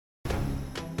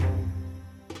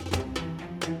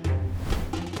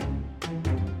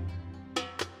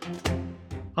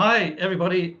Hi,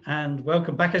 everybody, and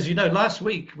welcome back. As you know, last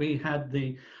week we had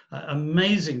the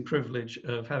amazing privilege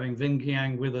of having Vinh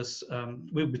Giang with us.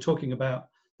 We'll be talking about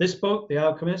this book, The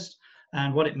Alchemist,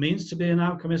 and what it means to be an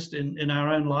alchemist in our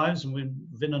own lives. And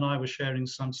Vinh and I were sharing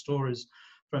some stories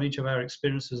from each of our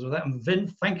experiences with that. And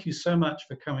Vinh, thank you so much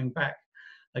for coming back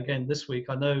again this week.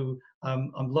 I know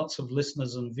lots of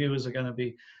listeners and viewers are going to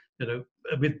be,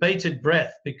 with bated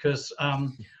breath because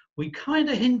we kind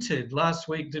of hinted last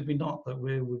week, did we not, that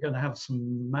we were going to have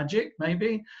some magic,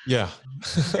 maybe? Yeah.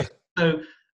 So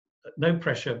no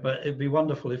pressure, but it'd be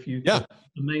wonderful if you could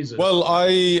amaze us. Well,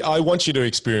 I want you to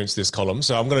experience this, Colm.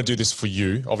 So I'm going to do this for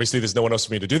you. Obviously, there's no one else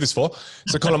for me to do this for.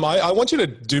 So Colm, I want you to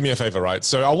do me a favor, right?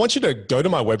 So I want you to go to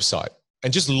my website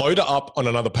and just load it up on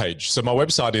another page. So my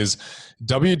website is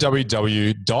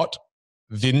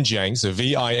www.vingiang, so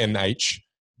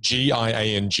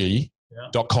VINHGIANG.com.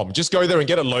 Just go there and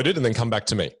get it loaded and then come back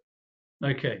to me.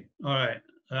 Okay. All right.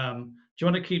 Do you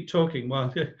want to keep talking?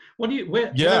 Well, what are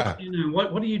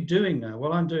you doing now?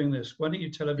 While I'm doing this, why don't you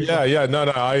tell everybody?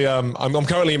 No. I'm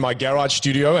currently in my garage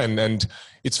studio, and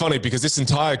it's funny because this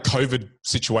entire COVID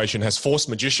situation has forced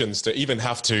magicians to even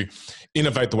have to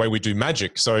innovate the way we do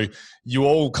magic. So you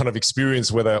all kind of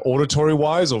experience, whether auditory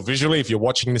wise or visually, if you're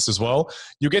watching this as well,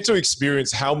 you get to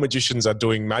experience how magicians are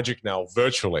doing magic now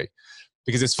virtually.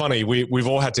 Because it's funny, we've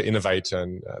all had to innovate,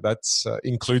 and that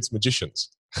includes magicians.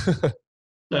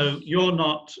 So you're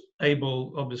not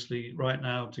able, obviously, right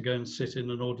now to go and sit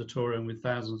in an auditorium with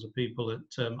thousands of people at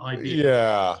IB.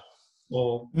 Yeah.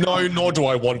 Or no, nor do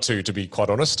I want to be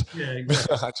quite honest. Yeah,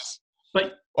 exactly.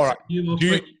 But all right.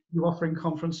 You're offering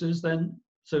conferences then?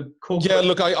 So corporate. Yeah,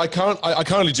 look, I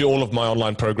currently do all of my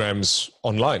online programs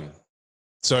online.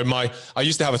 So I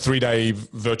used to have a 3-day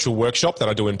virtual workshop that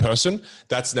I do in person.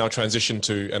 That's now transitioned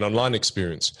to an online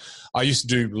experience. I used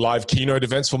to do live keynote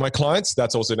events for my clients.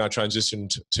 That's also now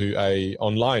transitioned to a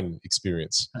online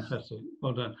experience. Fantastic.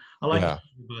 Well done. I like it,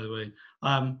 by the way.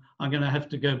 I'm going to have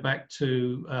to go back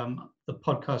to the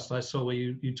podcast I saw where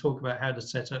you talk about how to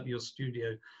set up your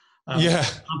studio. I'm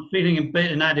feeling a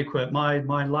bit inadequate.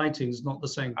 My lighting's not the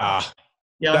same.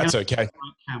 That's okay.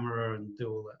 Camera and do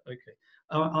all that. Okay.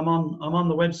 I'm on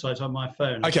the website on my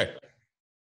phone. Okay.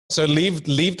 So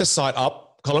leave the site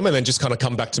up, Colm, and then just kind of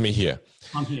come back to me here.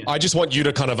 I'm here. I just want you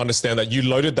to kind of understand that you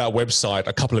loaded that website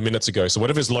a couple of minutes ago. So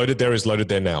whatever's loaded there is loaded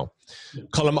there now. Yeah.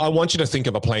 Colm, I want you to think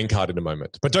of a playing card in a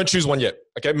moment, but don't choose one yet.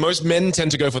 Okay. Most men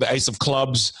tend to go for the Ace of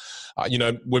Clubs.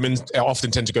 Women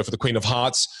often tend to go for the Queen of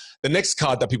Hearts. The next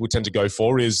card that people tend to go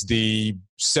for is the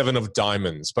 7 of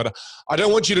Diamonds. But I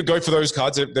don't want you to go for those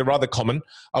cards. They're rather common.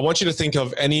 I want you to think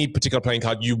of any particular playing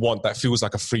card you want that feels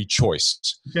like a free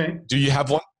choice. Okay. Do you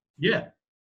have one? Yeah.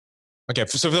 Okay.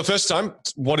 So for the first time,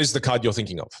 what is the card you're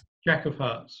thinking of? Jack of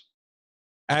Hearts.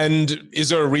 And is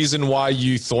there a reason why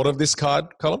you thought of this card,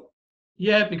 Colm?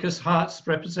 Yeah, because hearts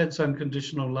represents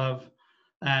unconditional love.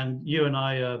 And you and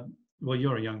I well,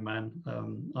 you're a young man.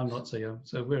 I'm not so young.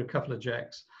 So we're a couple of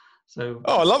jacks. So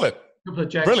I love it. A couple of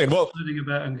jacks. Brilliant. Well, learning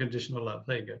about unconditional love.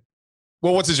 There you go.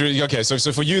 Well, okay? So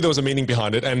for you, there was a meaning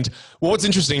behind it. And what's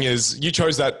interesting is you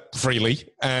chose that freely.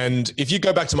 And if you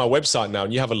go back to my website now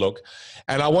and you have a look,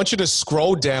 and I want you to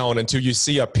scroll down until you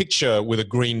see a picture with a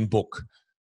green book.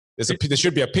 There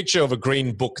should be a picture of a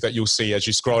green book that you'll see as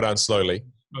you scroll down slowly.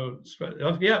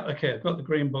 Yeah. Okay. I've got the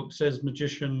green book. It says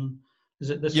magician. Is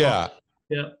it this one? Yeah.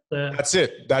 There. That's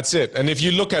it. And if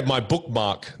you look at my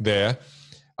bookmark there,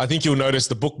 I think you'll notice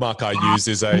the bookmark I use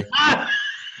is a...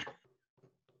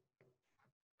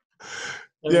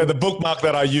 the bookmark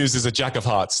that I use is a Jack of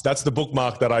Hearts. That's the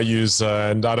bookmark that I use.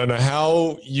 And I don't know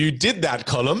how you did that,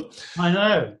 Colm. I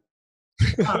know.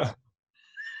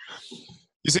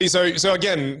 You see, so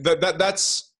again,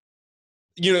 that's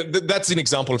an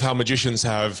example of how magicians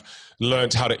have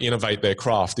learned how to innovate their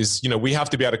craft. Is, we have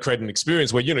to be able to create an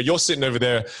experience where, you're sitting over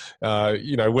there,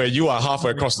 where you are halfway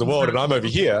across the world and I'm over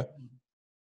here.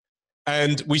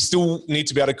 And we still need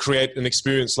to be able to create an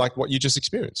experience like what you just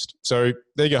experienced. So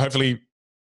there you go. Hopefully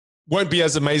won't be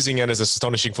as amazing and as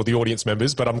astonishing for the audience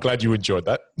members, but I'm glad you enjoyed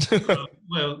that.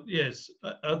 Well, yes.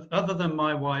 Other than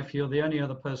my wife, you're the only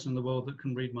other person in the world that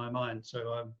can read my mind.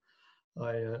 So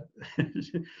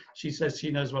she says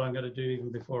she knows what I'm going to do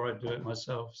even before I do it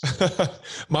myself. So.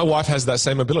 My wife has that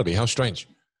same ability. How strange.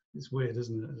 It's weird,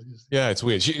 isn't it? Yeah, it's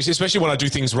weird. Especially when I do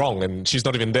things wrong and she's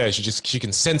not even there. She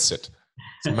can sense it.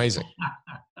 It's amazing.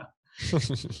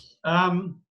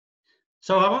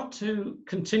 So I want to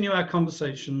continue our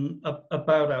conversation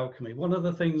about alchemy. One of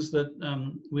the things that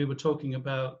we were talking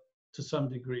about to some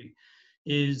degree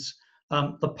is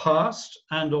the past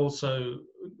and also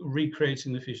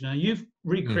recreating the future. Now, you've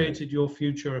recreated your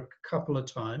future a couple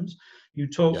of times. You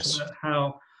talked Yes. about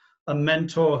how a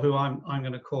mentor, who I'm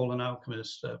going to call an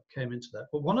alchemist, came into that.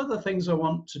 But one of the things I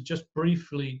want to just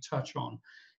briefly touch on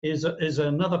is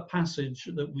another passage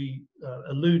that we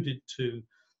alluded to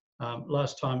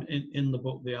last time in the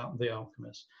book, The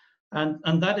Alchemist.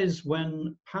 And that is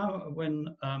when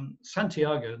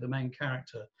Santiago, the main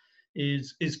character,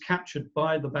 is captured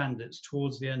by the bandits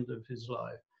towards the end of his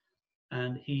life.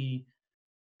 And he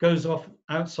goes off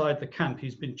outside the camp.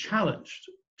 He's been challenged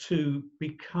to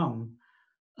become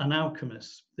an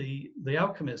alchemist. The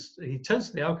alchemist, he turns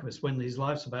to the alchemist when his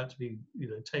life's about to be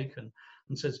taken,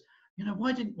 and says,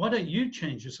 why don't you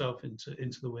change yourself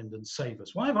into the wind and save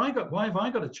us? Why have I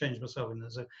got to change myself into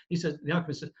this? He says, the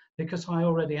alchemist says, because I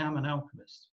already am an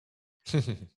alchemist.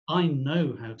 I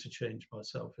know how to change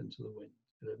myself into the wind.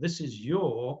 This is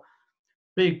your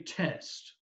big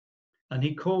test. And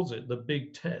he calls it the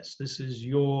big test. This is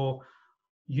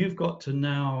you've got to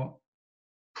now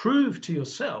prove to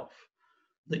yourself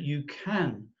that you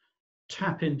can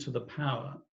tap into the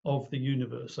power of the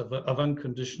universe, of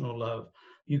unconditional love.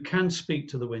 You can speak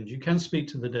to the wind, you can speak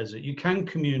to the desert, you can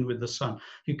commune with the sun,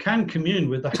 you can commune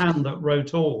with the hand that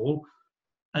wrote all,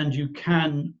 and you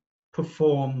can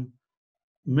perform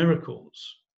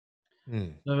miracles.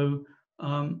 So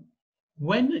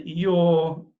when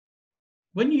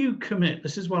you commit,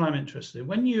 this is what I'm interested in,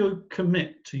 when you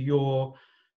commit to your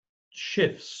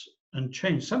shifts and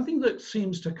change, something that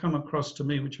seems to come across to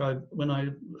me, when I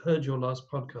heard your last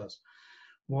podcast,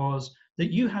 was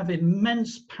that you have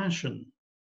immense passion,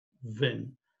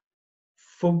 Vin,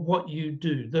 for what you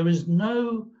do. There's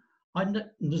no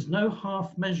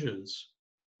half measures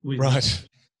with Right.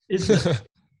 you. Is there?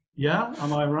 Yeah,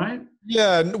 am I right?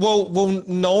 Yeah, well,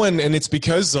 no, and it's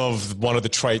because of one of the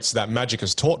traits that magic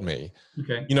has taught me.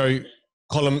 Okay.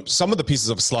 Colm, some of the pieces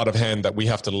of sleight of hand that we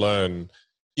have to learn,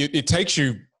 it takes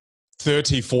you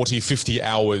 30, 40, 50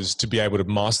 hours to be able to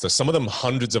master. Some of them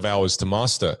hundreds of hours to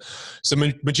master. So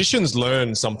magicians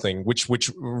learn something,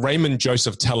 which Raymond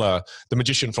Joseph Teller, the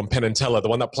magician from Penn and Teller, the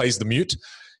one that plays the mute,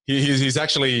 he's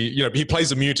actually, he plays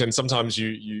the mute, and sometimes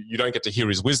you don't get to hear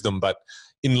his wisdom, but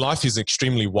in life he's an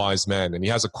extremely wise man. And he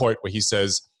has a quote where he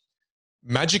says,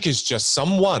 magic is just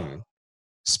someone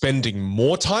spending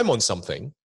more time on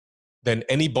something than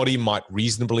anybody might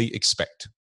reasonably expect.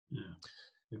 Yeah.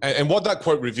 And what that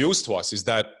quote reveals to us is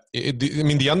that,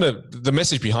 the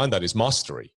message behind that is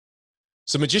mastery.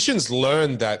 So magicians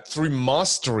learn that through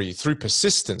mastery, through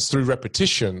persistence, through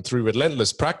repetition, through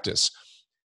relentless practice,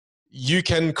 you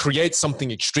can create something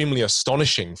extremely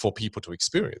astonishing for people to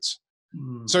experience.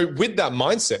 So with that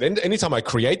mindset, and anytime I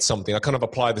create something, I kind of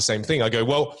apply the same thing. I go,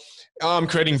 well, I'm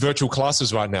creating virtual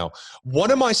classes right now.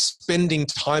 What am I spending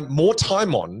more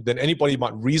time on than anybody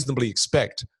might reasonably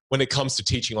expect when it comes to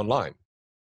teaching online?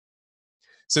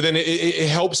 So then it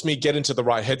helps me get into the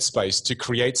right headspace to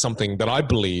create something that I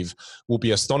believe will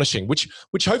be astonishing, which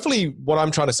hopefully what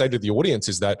I'm trying to say to the audience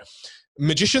is that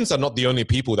magicians are not the only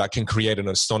people that can create an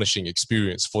astonishing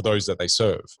experience for those that they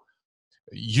serve.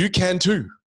 You can too,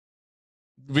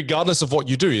 regardless of what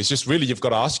you do. It's just really, you've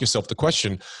got to ask yourself the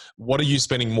question, what are you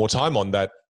spending more time on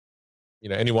that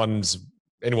anyone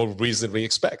would reasonably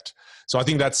expect? So I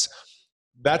think that's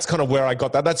kind of where I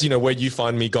got that. That's, where you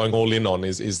find me going all in on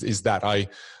is that I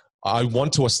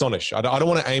want to astonish. I don't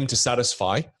want to aim to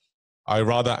satisfy. I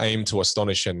rather aim to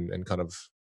astonish and kind of,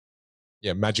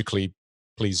 magically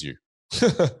please you.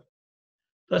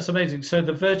 That's amazing. So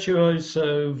the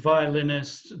virtuoso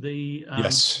violinist, the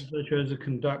yes. virtuoso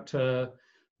conductor,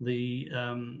 the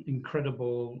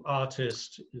incredible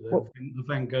artist, the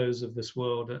Van Goghs of this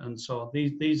world and so on.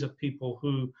 These are people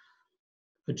who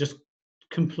are just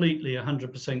completely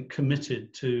 100%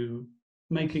 committed to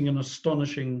making an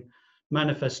astonishing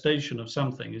manifestation of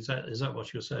something. Is that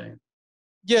what you're saying?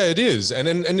 Yeah, it is.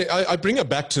 And I bring it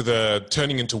back to the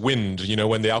turning into wind,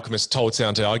 when the alchemist told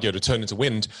Santiago to turn into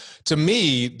wind. To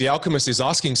me, the alchemist is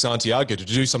asking Santiago to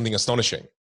do something astonishing.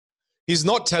 He's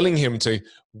not telling him to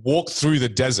walk through the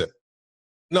desert.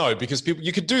 No, because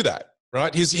you could do that,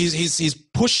 right? He's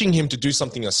pushing him to do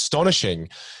something astonishing.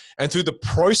 And through the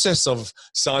process of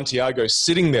Santiago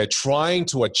sitting there trying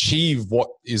to achieve what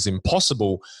is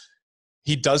impossible,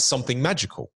 he does something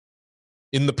magical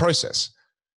in the process.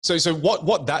 So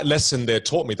what that lesson there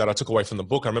taught me that I took away from the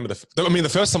book, I remember the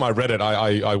first time I read it,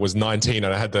 I was 19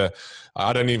 and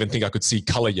I don't even think I could see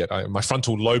color yet. My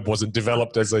frontal lobe wasn't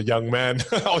developed as a young man.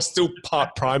 I was still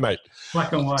part primate.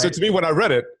 Black and white. So to me, when I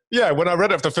read it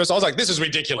for the first, I was like, this is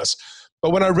ridiculous.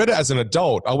 But when I read it as an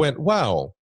adult, I went,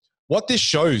 wow, what this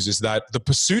shows is that the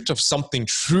pursuit of something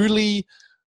truly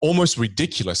almost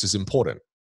ridiculous is important,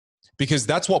 because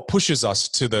that's what pushes us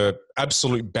to the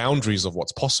absolute boundaries of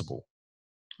what's possible.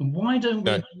 And why don't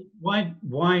we? No.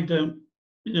 Why don't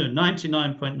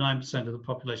 99.9% of the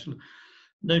population?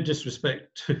 No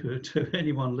disrespect to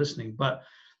anyone listening, but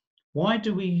why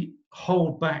do we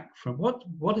hold back from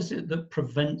what is it that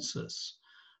prevents us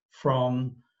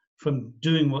from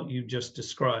doing what you just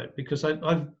described? Because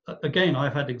I've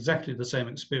had exactly the same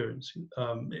experience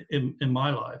in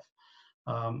my life.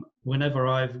 Whenever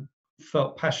I've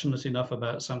felt passionate enough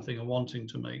about something and wanting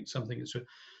to make something, it's,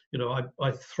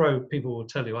 I throw. People will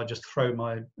tell you I just throw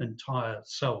my entire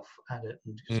self at it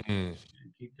and just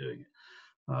keep doing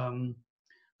it.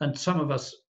 And some of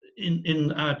us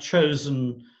in our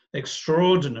chosen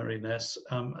extraordinariness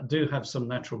do have some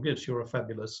natural gifts. You're a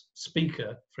fabulous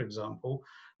speaker, for example,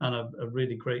 and a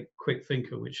really great quick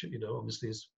thinker, which obviously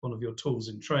is one of your tools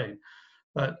in trade.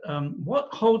 But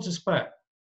what holds us back?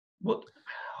 What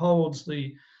holds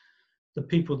the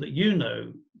people that you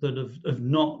know that have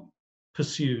not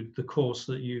pursued the course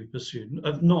that you've pursued,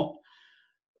 have not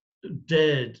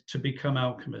dared to become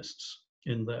alchemists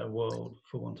in their world,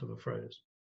 for want of a phrase?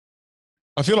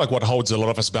 I feel like what holds a lot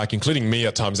of us back, including me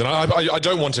at times, and I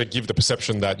don't want to give the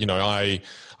perception that, I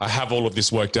have all of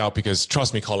this worked out, because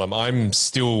trust me, Colm, I'm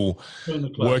still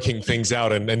working things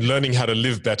out and learning how to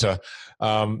live better.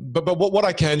 But what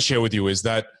I can share with you is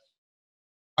that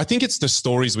I think it's the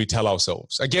stories we tell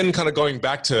ourselves. Again, kind of going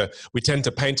back to, we tend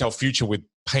to paint our future with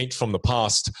paint from the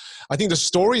past. I think the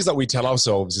stories that we tell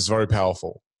ourselves is very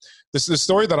powerful. The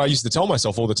story that I used to tell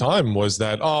myself all the time was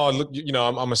that, look,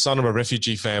 I'm a son of a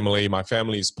refugee family. My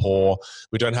family is poor.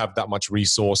 We don't have that much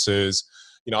resources.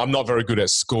 I'm not very good at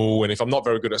school. And if I'm not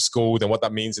very good at school, then what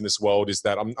that means in this world is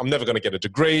that I'm never going to get a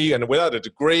degree. And without a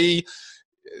degree,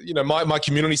 my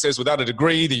community says without a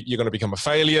degree, you're going to become a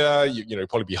failure. You'll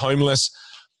probably be homeless.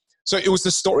 So it was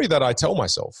the story that I tell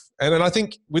myself. And I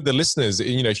think with the listeners,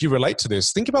 if you relate to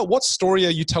this, think about what story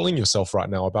are you telling yourself right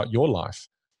now about your life?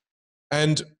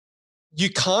 And you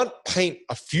can't paint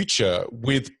a future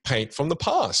with paint from the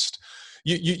past.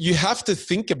 You have to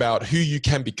think about who you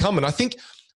can become. And I think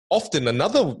often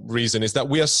another reason is that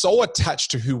we are so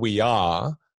attached to who we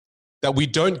are that we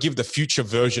don't give the future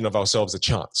version of ourselves a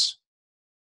chance.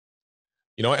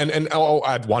 And I'll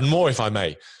add one more, if I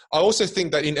may. I also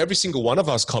think that in every single one of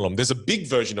us, Colm, there's a big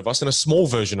version of us and a small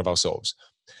version of ourselves.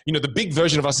 The big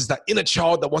version of us is that inner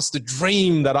child that wants to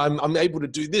dream that I'm able to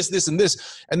do this, and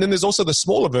this. And then there's also the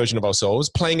smaller version of ourselves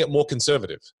playing it more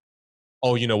conservative.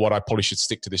 Oh, you know what? I probably should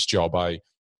stick to this job.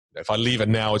 If I leave it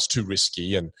now, it's too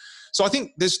risky. And so I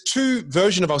think there's two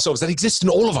versions of ourselves that exist in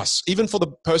all of us, even for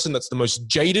the person that's the most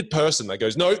jaded person that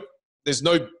goes, no, there's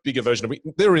no bigger version of me.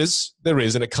 There is,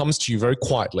 and it comes to you very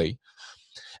quietly.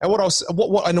 And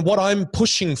what I'm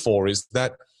pushing for is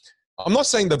that I'm not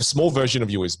saying the small version of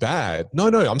you is bad. No.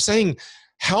 I'm saying,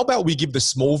 how about we give the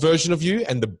small version of you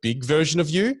and the big version of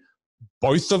you,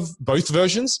 both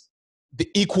versions, the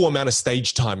equal amount of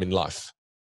stage time in life?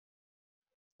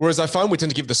 Whereas I find we tend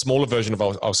to give the smaller version of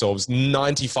ourselves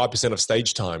 95% of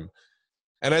stage time.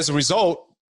 And as a result,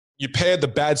 you pair the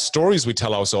bad stories we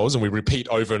tell ourselves and we repeat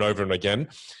over and over and again.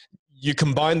 You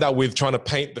combine that with trying to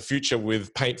paint the future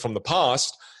with paint from the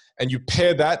past, and you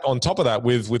pair that on top of that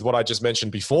with what I just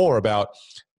mentioned before about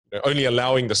only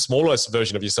allowing the smallest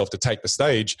version of yourself to take the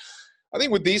stage. I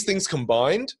think with these things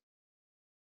combined,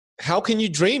 how can you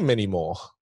dream anymore?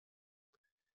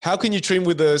 How can you dream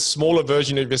with a smaller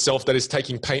version of yourself that is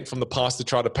taking paint from the past to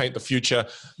try to paint the future?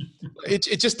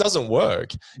 It just doesn't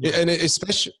work. And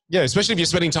especially if you're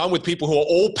spending time with people who are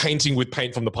all painting with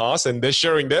paint from the past and they're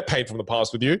sharing their paint from the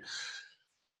past with you.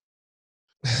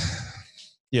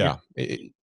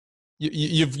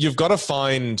 You've got to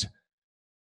find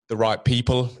the right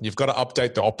people. You've got to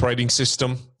update the operating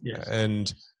system. Yes.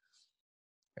 And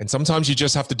sometimes you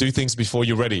just have to do things before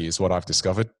you're ready, is what I've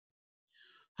discovered.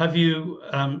 Have you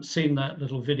seen that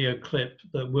little video clip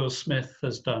that Will Smith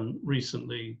has done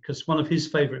recently? Because one of his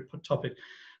favorite topics,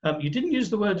 you didn't use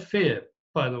the word fear,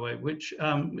 by the way, which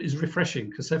is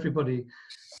refreshing because everybody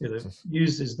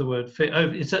uses the word fear.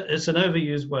 It's an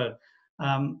overused word.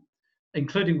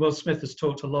 Including Will Smith has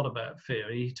talked a lot about fear.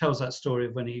 He tells that story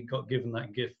of when he got given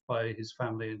that gift by his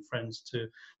family and friends to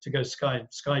go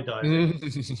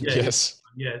skydiving. Yes.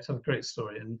 It's a great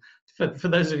story. And for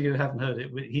those of you who haven't heard it,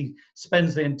 he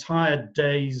spends the entire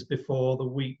days before, the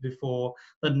week before,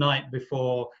 the night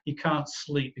before. He can't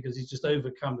sleep because he's just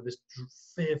overcome with this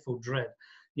fearful dread.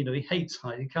 He hates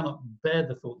height. He cannot bear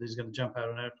the thought that he's going to jump out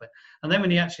of an airplane. And then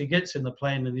when he actually gets in the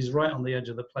plane and he's right on the edge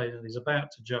of the plane and he's about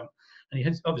to jump, and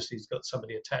he's got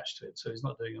somebody attached to it, so he's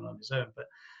not doing it on his own. But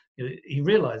he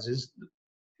realizes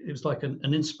it was like an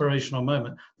inspirational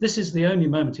moment. This is the only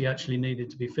moment he actually needed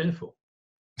to be fearful.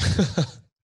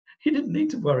 he didn't need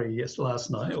to worry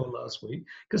last night or last week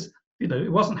because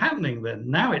it wasn't happening then.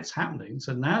 Now it's happening.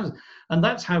 So now, and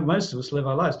that's how most of us live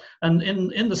our lives. And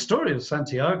in the story of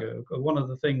Santiago, one of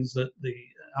the things that the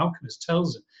alchemist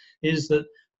tells him is that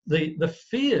the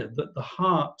fear that the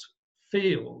heart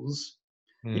feels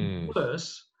is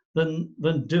worse than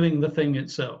doing the thing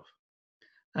itself.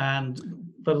 And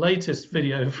the latest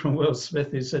video from Will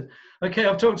Smith, he said, okay,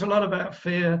 I've talked a lot about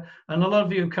fear, and a lot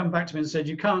of you have come back to me and said,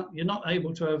 you're not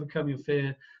able to overcome your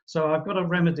fear. So I've got a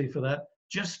remedy for that.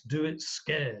 Just do it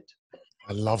scared.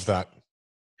 I love that.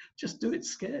 Just do it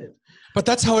scared. But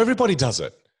that's how everybody does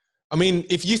it. I mean,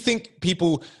 if you think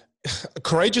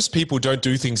courageous people don't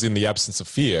do things in the absence of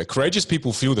fear, courageous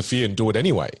people feel the fear and do it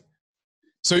anyway.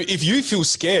 So if you feel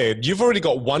scared, you've already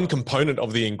got one component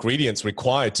of the ingredients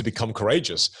required to become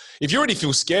courageous. If you already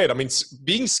feel scared, I mean,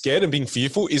 being scared and being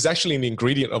fearful is actually an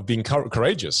ingredient of being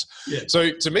courageous. Yeah.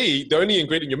 So to me, the only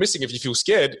ingredient you're missing if you feel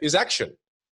scared is action,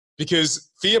 because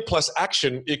fear plus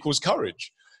action equals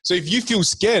courage. So if you feel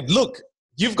scared, look,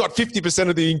 you've got 50%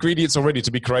 of the ingredients already to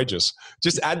be courageous.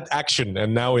 Just add action,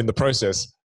 and now in the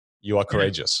process, you are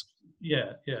courageous.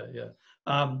 Yeah.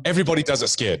 Everybody does it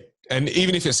scared. And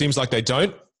even if it seems like they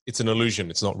don't, it's an illusion.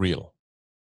 It's not real.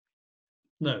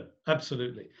 No,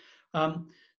 absolutely.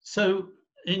 So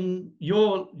in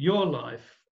your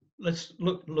life, let's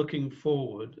looking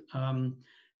forward,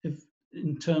 if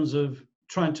in terms of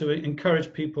trying to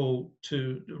encourage people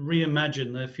to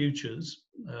reimagine their futures,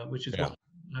 which is what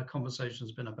our conversation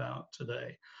has been about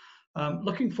today.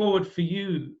 Looking forward for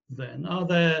you then, are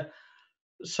there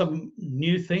some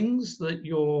new things that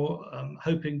you're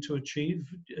hoping to achieve?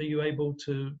 Are you able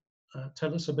to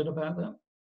tell us a bit about that?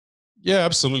 Yeah,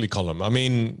 absolutely, Colm. I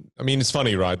mean, it's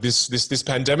funny, right? This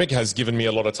pandemic has given me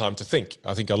a lot of time to think.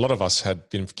 I think a lot of us had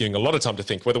been giving a lot of time to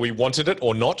think, whether we wanted it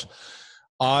or not.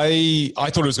 I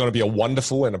thought it was going to be a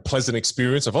wonderful and a pleasant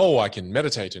experience of, I can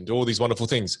meditate and do all these wonderful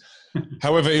things.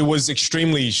 However, it was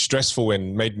extremely stressful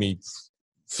and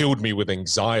filled me with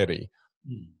anxiety.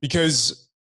 Because,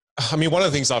 I mean, one of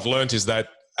the things I've learned is that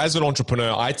as an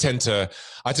entrepreneur, I tend to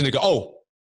go,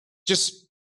 just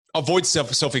avoid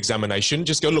self-examination.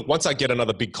 Just go, look, once I get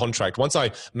another big contract, once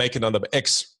I make another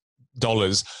X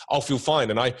dollars, I'll feel fine.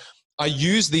 And I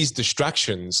use these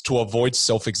distractions to avoid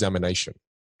self-examination.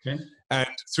 Okay. And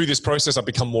through this process, I've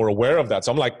become more aware of that.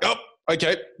 So I'm like,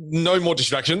 okay, no more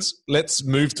distractions. Let's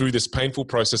move through this painful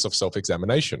process of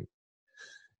self-examination.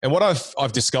 And what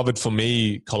I've discovered for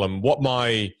me, Colm, what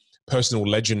my personal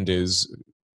legend is,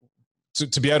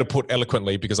 to be able to put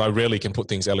eloquently, because I rarely can put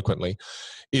things eloquently,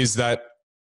 is that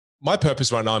my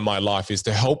purpose right now in my life is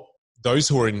to help those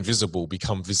who are invisible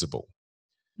become visible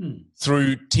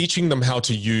through teaching them how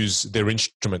to use their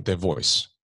instrument, their voice.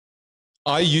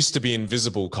 I used to be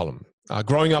invisible, Colm.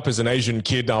 Growing up as an Asian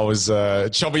kid, I was a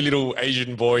chubby little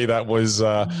Asian boy that was,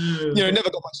 never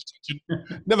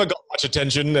got much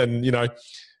attention, and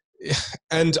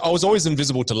I was always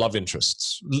invisible to love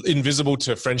interests, invisible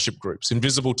to friendship groups,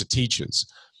 invisible to teachers.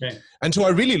 Okay. Until I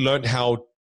really learned how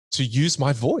to use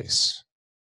my voice.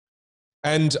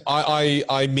 And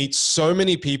I meet so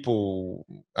many people,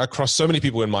 across so many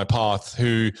people in my path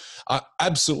who are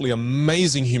absolutely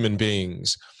amazing human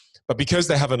beings. But because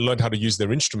they haven't learned how to use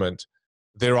their instrument,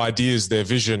 their ideas, their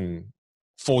vision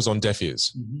falls on deaf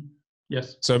ears. Mm-hmm.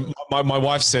 Yes. So my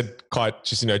wife said quite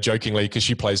just, jokingly, because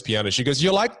she plays piano, she goes,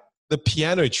 "You're like the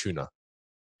piano tuner."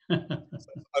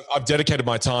 I've dedicated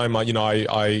my time. I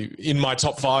in my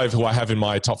top 5, who I have in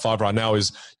my top 5 right now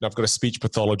is, I've got a speech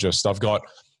pathologist. I've got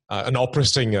an opera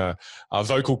singer, a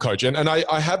vocal coach. And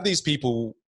I have these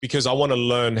people because I want to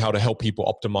learn how to help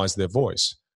people optimize their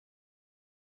voice.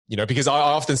 Because I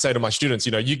often say to my students,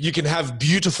 you can have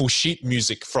beautiful sheet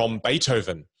music from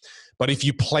Beethoven, but if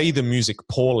you play the music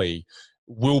poorly,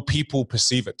 will people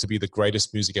perceive it to be the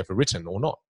greatest music ever written or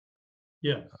not?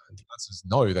 Yeah. And the answer is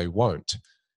no, they won't.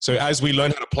 So as we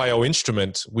learn how to play our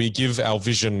instrument, we give our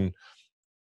vision,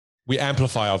 we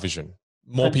amplify our vision.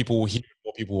 More people will hear it,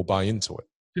 more people will buy into it.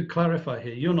 To clarify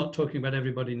here, you're not talking about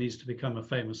everybody needs to become a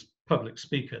famous public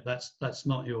speaker. That's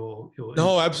not your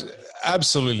No,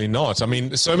 absolutely not. I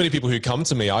mean, so many people who come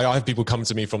to me, I have people come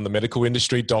to me from the medical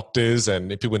industry, doctors,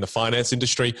 and people in the finance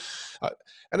industry.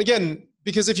 And again,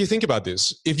 because if you think about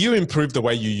this, if you improve the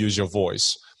way you use your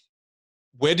voice,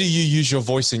 where do you use your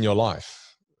voice in your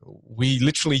life? We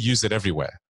literally use it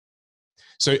everywhere.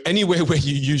 So anywhere where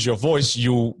you use your voice,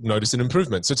 you'll notice an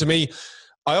improvement. So to me,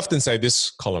 I often say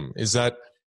this, Colm, is that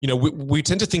we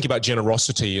tend to think about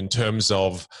generosity in terms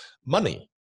of money.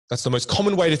 That's the most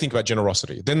common way to think about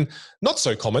generosity. Then not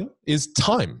so common is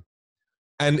time.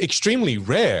 And extremely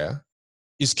rare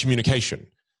is communication.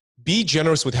 Be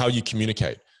generous with how you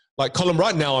communicate. Like Colm,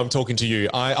 right now I'm talking to you.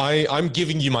 I'm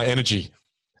giving you my energy.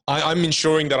 I'm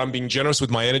ensuring that I'm being generous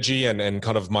with my energy and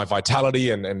kind of my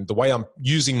vitality and the way I'm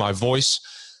using my voice.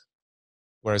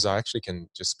 Whereas I actually can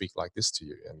just speak like this to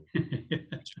you. And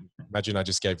imagine I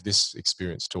just gave this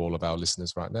experience to all of our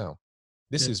listeners right now.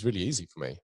 This is really easy for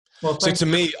me. Well, so to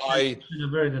me, it's been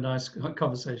a very nice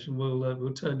conversation.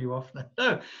 We'll turn you off now.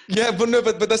 No. Yeah,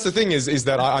 but that's the thing is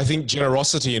that I think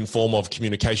generosity in form of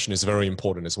communication is very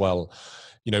important as well.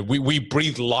 You know, we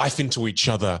breathe life into each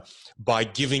other by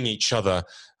giving each other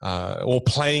or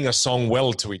playing a song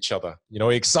well to each other. You know,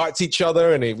 it excites each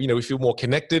other, and we feel more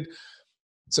connected.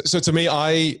 So to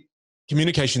me,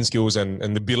 communication skills and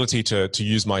the ability to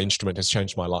use my instrument has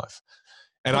changed my life.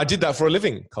 And I did that for a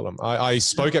living, Colm. I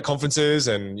spoke at conferences,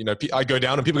 and I go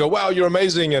down and people go, "Wow, you're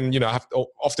amazing!" And I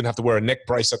often have to wear a neck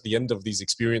brace at the end of these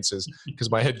experiences because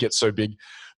my head gets so big.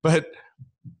 But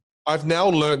I've now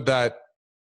learned that,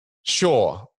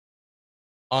 sure,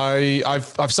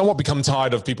 I've somewhat become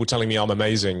tired of people telling me I'm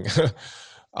amazing.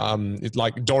 It's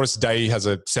like Doris Day has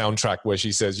a soundtrack where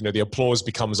she says, the applause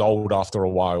becomes old after a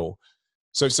while.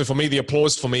 So for me, the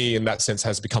applause for me in that sense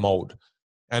has become old,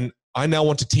 and I now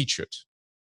want to teach it.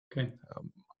 Okay.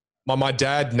 My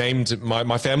dad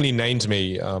my family named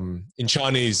me, in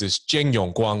Chinese is Jian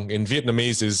Yong Guang, in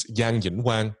Vietnamese is Yang Yin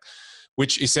Wang,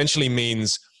 which essentially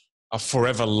means a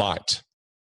forever light.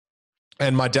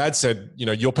 And my dad said,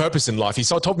 your purpose in life, he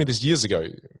told me this years ago.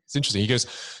 It's interesting. He goes,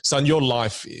 son,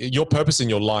 your purpose in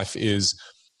your life is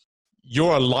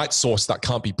you're a light source that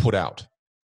can't be put out.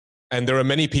 And there are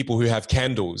many people who have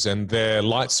candles and their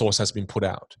light source has been put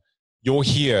out. You're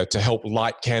here to help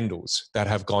light candles that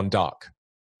have gone dark.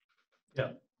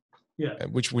 Yeah.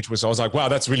 Which was, I was like, wow,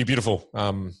 that's really beautiful.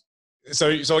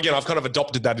 So again, I've kind of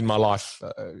adopted that in my life.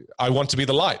 I want to be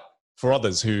the light for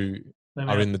others who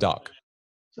are in the dark.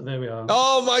 So there we are.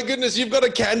 Oh my goodness, you've got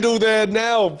a candle there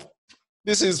now.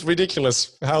 This is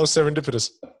ridiculous. How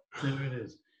serendipitous. There it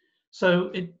is.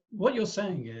 So what you're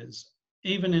saying is,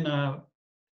 even in our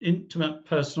intimate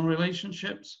personal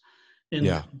relationships, in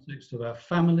the context of our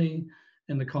family,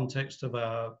 in the context of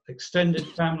our extended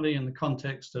family, in the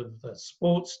context of the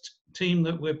sports team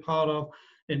that we're part of,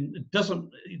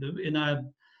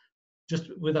 just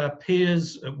with our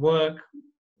peers at work,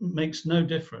 makes no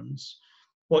difference.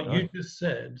 What you just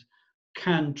said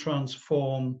can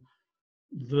transform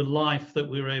the life that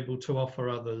we're able to offer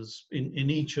others in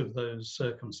each of those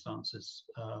circumstances.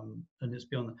 And it's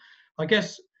beyond that. I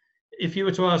guess if you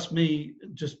were to ask me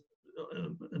just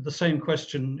the same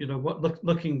question,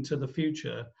 looking to the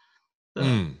future,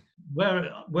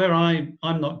 where I'm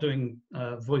not doing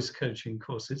voice coaching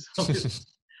courses, obviously,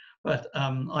 but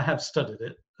I have studied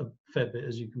it a fair bit,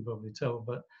 as you can probably tell.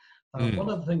 But one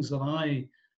of the things that I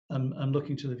am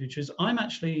looking to the future is I'm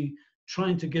actually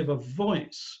trying to give a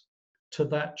voice to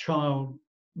that child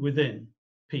within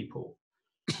people.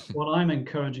 What I'm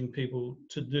encouraging people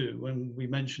to do, when we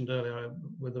mentioned earlier,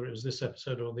 whether it was this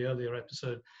episode or the earlier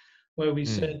episode, where we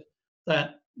said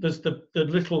that there's the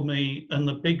little me and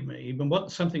the big me, but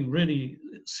something really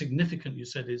significant you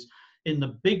said is, in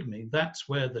the big me, that's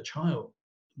where the child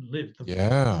lived.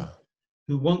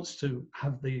 Who wants to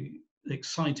have the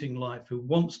exciting life, who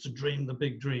wants to dream the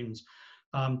big dreams.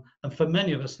 And for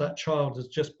many of us, that child has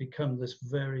just become this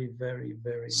very, very,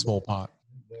 very small part.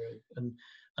 And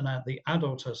the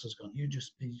adult us has gone, you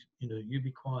just be, you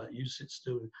be quiet, you sit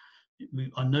still.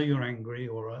 I know you're angry,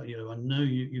 or I know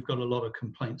you've got a lot of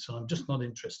complaints, and I'm just not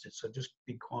interested. So just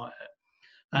be quiet.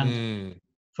 And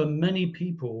for many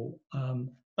people,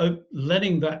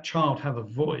 letting that child have a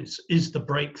voice is the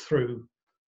breakthrough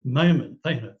moment.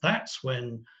 That's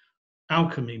when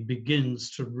alchemy begins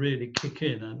to really kick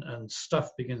in, and stuff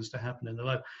begins to happen in their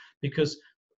life. Because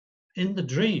in the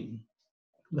dream,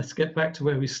 let's get back to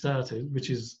where we started, which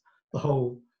is the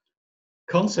whole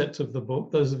concept of the book.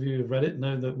 Those of you who've read it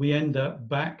know that we end up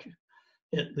back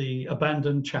at the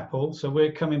abandoned chapel. So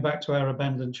we're coming back to our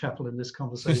abandoned chapel in this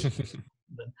conversation.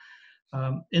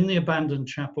 In the abandoned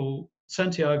chapel,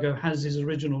 Santiago has his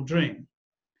original dream.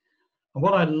 And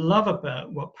what I love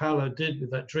about what Paulo did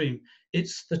with that dream,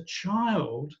 it's the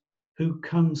child who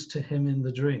comes to him in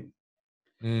the dream.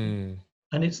 And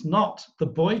it's not the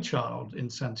boy child in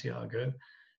Santiago,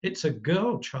 it's a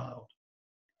girl child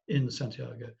in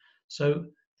Santiago. So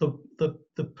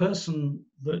the person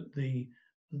that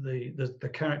the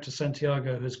character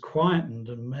Santiago has quietened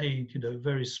and made,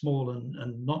 very small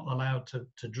and not allowed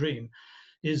to dream,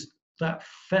 is that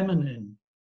feminine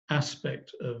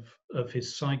aspect of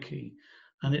his psyche.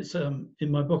 And it's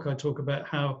in my book I talk about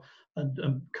how,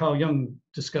 and Carl Jung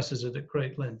discusses it at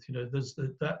great length, there's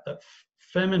that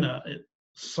feminine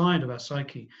side of our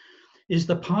psyche is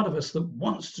the part of us that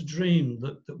wants to dream,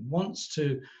 that wants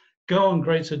to go on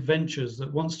great adventures,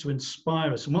 that wants to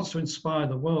inspire us and wants to inspire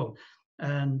the world.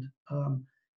 And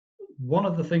one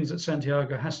of the things that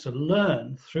Santiago has to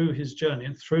learn through his journey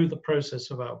and through the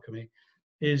process of alchemy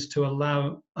is to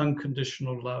allow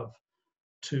unconditional love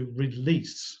to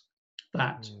release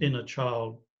that inner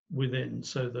child within,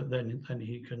 so that then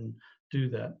he can do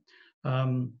that.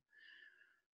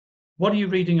 What are you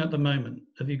reading at the moment?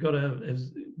 Have you got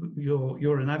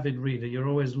you're an avid reader, you're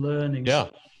always learning. Yeah.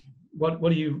 What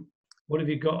have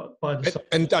you got by the side?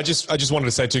 And I just wanted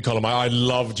to say too, Colm, I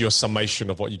loved your summation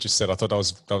of what you just said. I thought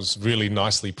that was really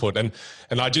nicely put. And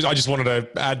I just wanted to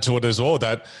add to it as well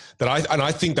that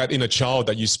I think that inner child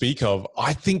that you speak of,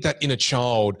 I think that inner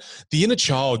child, the inner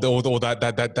child, or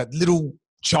that little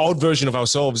child version of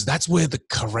ourselves, that's where the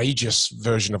courageous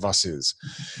version of us is.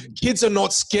 Kids are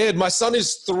not scared. My son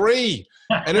is 3,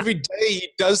 and every day he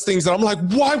does things that I'm like,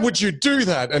 why would you do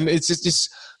that? And it's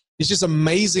just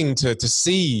amazing to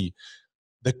see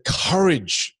the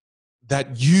courage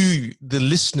that you, the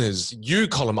listeners, you,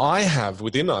 Colm, I have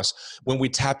within us when we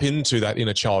tap into that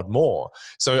inner child more.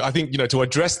 So I think, to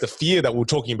address the fear that we're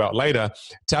talking about later,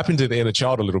 tap into the inner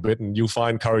child a little bit and you'll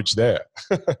find courage there.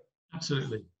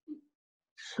 Absolutely.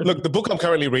 Look, the book I'm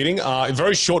currently reading, a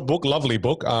very short book, lovely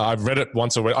book. I've read it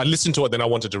once already. I listened to it, then I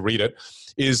wanted to read it,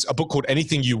 is a book called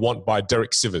Anything You Want by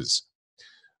Derek Sivers.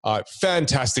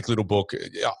 Fantastic little book.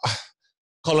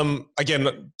 Colm,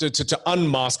 again, to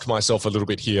unmask myself a little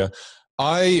bit here,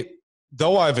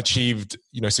 though I've achieved,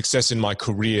 success in my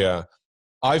career,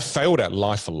 I've failed at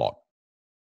life a lot.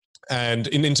 And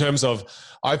in terms of,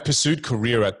 I've pursued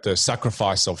career at the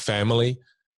sacrifice of family.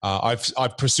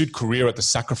 I've pursued career at the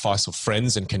sacrifice of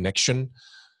friends and connection.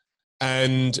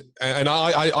 And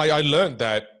I learned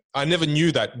that I never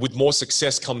knew that with more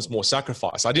success comes more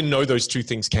sacrifice. I didn't know those two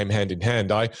things came hand in hand.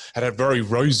 I had a very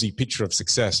rosy picture of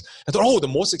success. I thought, the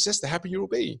more success, the happier you'll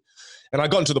be. And I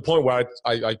got to the point where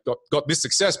I got this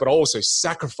success, but I also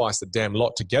sacrificed a damn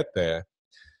lot to get there.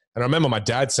 And I remember my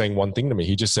dad saying one thing to me.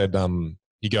 He just said,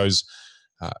 he goes,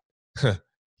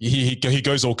 he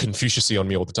goes all Confucius-y on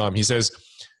me all the time. He says,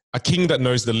 a king that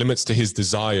knows the limits to his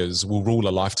desires will rule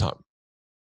a lifetime.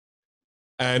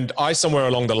 And I, somewhere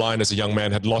along the line as a young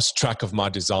man, had lost track of my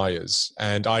desires.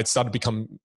 And I had started to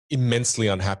become immensely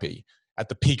unhappy at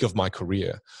the peak of my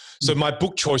career. So my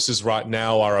book choices right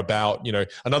now are about,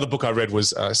 another book I read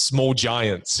was Small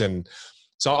Giants. And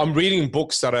so I'm reading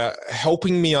books that are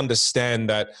helping me understand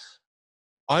that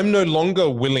I'm no longer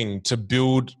willing to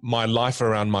build my life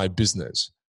around my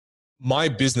business. My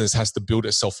business has to build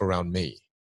itself around me.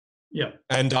 Yeah.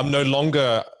 And I'm no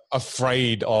longer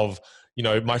afraid of,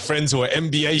 my friends who are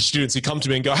MBA students who come to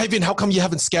me and go, hey, Vin, how come you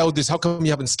haven't scaled this? How come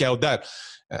you haven't scaled that?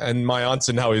 And my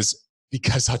answer now is,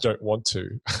 because I don't want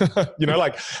to.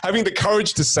 Like having the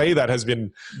courage to say that has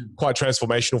been quite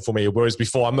transformational for me. Whereas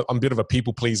before, I'm a bit of a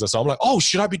people pleaser. So I'm like,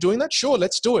 should I be doing that? Sure,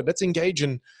 let's do it. Let's engage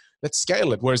and let's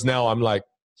scale it. Whereas now I'm like,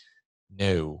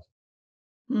 no.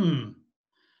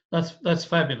 That's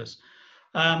fabulous.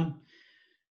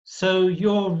 So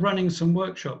you're running some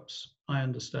workshops, I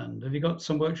understand. Have you got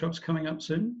some workshops coming up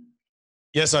soon?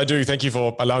 Yes, I do. Thank you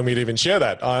for allowing me to even share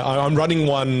that. I'm running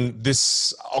one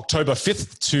this October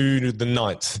 5th to the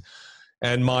 9th.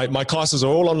 And my classes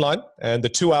are all online and they're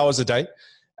 2 hours a day.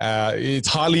 It's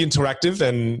highly interactive.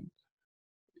 And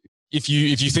if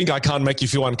you think I can't make you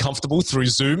feel uncomfortable through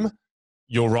Zoom,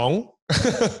 you're wrong.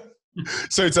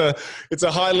 So it's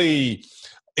a highly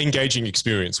engaging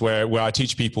experience where I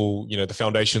teach people, the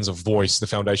foundations of voice, the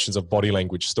foundations of body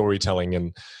language, storytelling,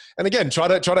 and again, try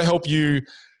to help you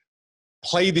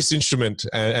play this instrument.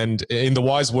 And in the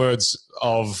wise words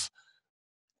of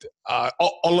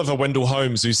Oliver Wendell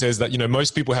Holmes, who says that,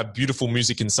 most people have beautiful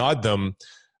music inside them,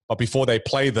 but before they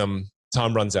play them,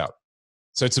 time runs out.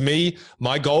 So to me,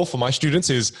 my goal for my students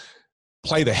is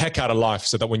play the heck out of life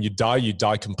so that when you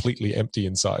die completely empty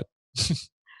inside.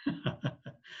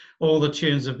 All the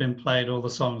tunes have been played, all the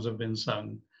songs have been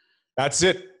sung. That's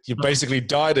it. You basically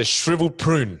died a shriveled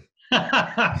prune.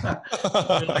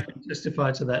 I can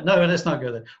testify to that. No, let's not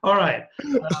go there. All right.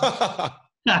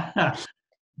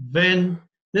 Vin,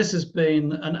 this has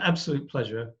been an absolute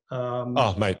pleasure.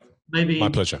 Mate. Maybe my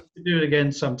pleasure. Do it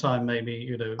again sometime,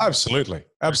 maybe, Absolutely.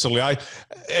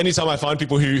 Anytime I find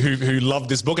people who love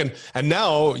this book, and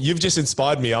now you've just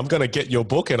inspired me. I'm going to get your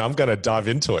book and I'm going to dive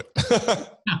into it.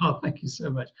 Thank you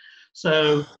so much.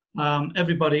 So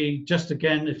everybody, just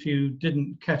again, if you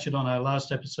didn't catch it on our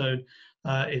last episode,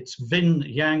 it's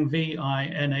Vinh Giang,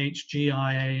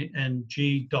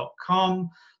 VINHGIANG.com.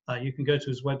 You can go to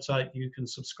his website. You can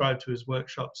subscribe to his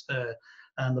workshops there.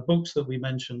 And the books that we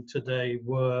mentioned today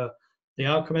were The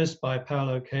Alchemist by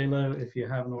Paulo Coelho, if you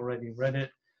haven't already read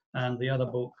it, and the other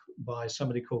book by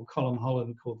somebody called Colm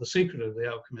Holland called The Secret of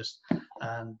the Alchemist.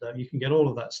 And you can get all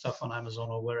of that stuff on Amazon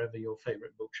or wherever your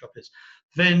favorite bookshop is.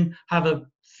 Vin, have a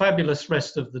fabulous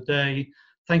rest of the day.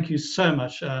 Thank you so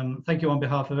much. Thank you on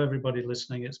behalf of everybody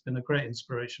listening. It's been a great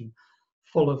inspiration,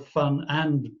 full of fun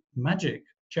and magic.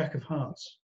 Jack of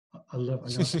Hearts. I love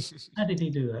it. How did he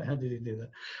do that? How did he do that?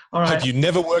 All right. Hope you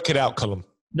never work it out, Colm.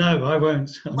 No, I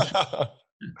won't.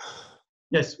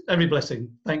 Yes, every blessing.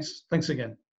 Thanks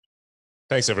again.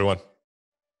 Thanks, everyone.